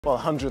Well,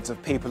 hundreds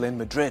of people in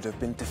Madrid have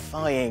been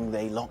defying the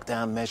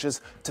lockdown measures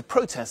to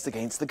protest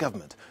against the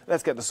government.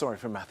 Let's get the story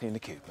from Matthew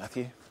Naku.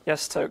 Matthew?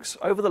 Yes, Stokes.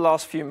 Over the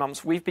last few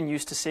months, we've been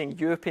used to seeing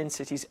European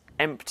cities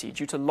empty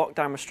due to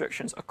lockdown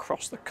restrictions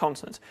across the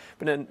continent.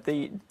 But in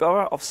the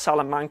borough of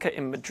Salamanca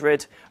in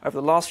Madrid, over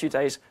the last few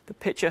days, the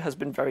picture has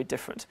been very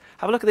different.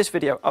 Have a look at this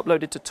video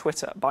uploaded to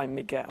Twitter by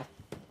Miguel.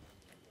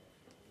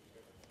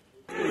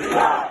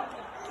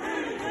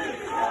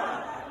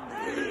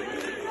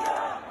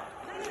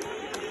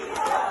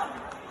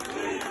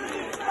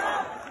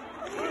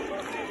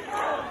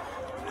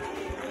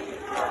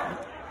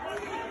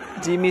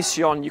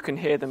 Dimisión, you can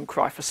hear them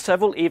cry. For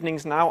several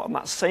evenings now, on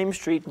that same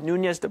street,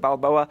 Núñez de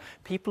Balboa,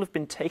 people have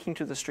been taking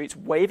to the streets,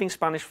 waving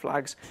Spanish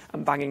flags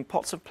and banging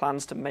pots of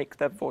plans to make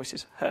their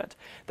voices heard.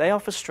 They are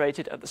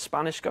frustrated at the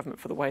Spanish government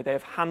for the way they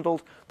have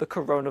handled the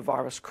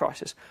coronavirus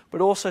crisis,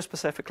 but also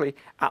specifically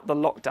at the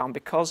lockdown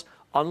because,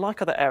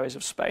 unlike other areas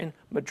of Spain,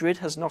 Madrid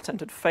has not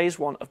entered phase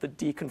 1 of the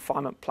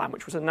deconfinement plan,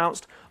 which was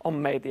announced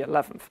on May the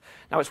 11th.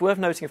 Now, it's worth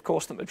noting, of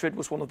course, that Madrid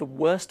was one of the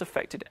worst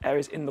affected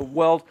areas in the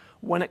world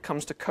when it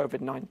comes to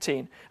COVID-19.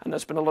 And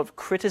there's been a lot of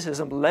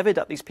criticism levied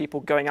at these people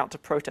going out to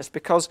protest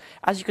because,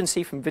 as you can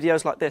see from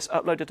videos like this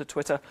uploaded to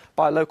Twitter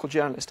by a local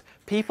journalist,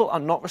 people are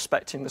not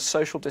respecting the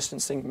social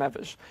distancing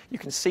measures. You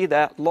can see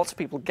there lots of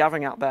people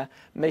gathering out there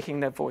making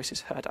their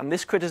voices heard. And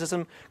this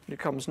criticism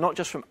comes not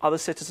just from other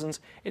citizens,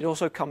 it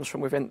also comes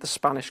from within the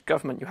Spanish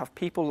government. You have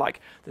people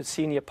like the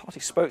senior party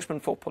spokesman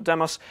for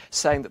Podemos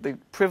saying that the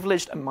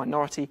privileged and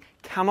minority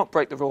cannot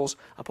break the rules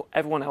and put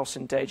everyone else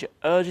in danger,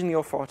 urging the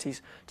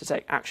authorities to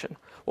take action.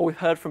 Well, we've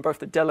heard from both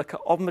the delegate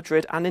of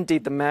Madrid and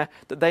indeed the mayor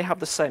that they have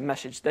the same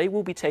message. They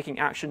will be taking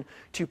action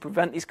to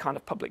prevent these kind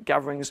of public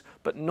gatherings,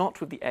 but not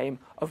with the aim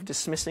of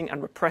dismissing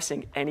and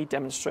repressing any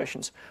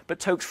demonstrations. But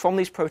Tokes, from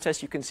these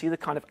protests, you can see the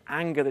kind of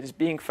anger that is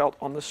being felt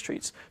on the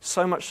streets,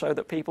 so much so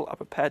that people are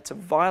prepared to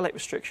violate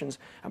restrictions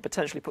and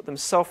potentially put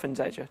themselves in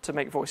danger to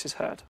make voices heard.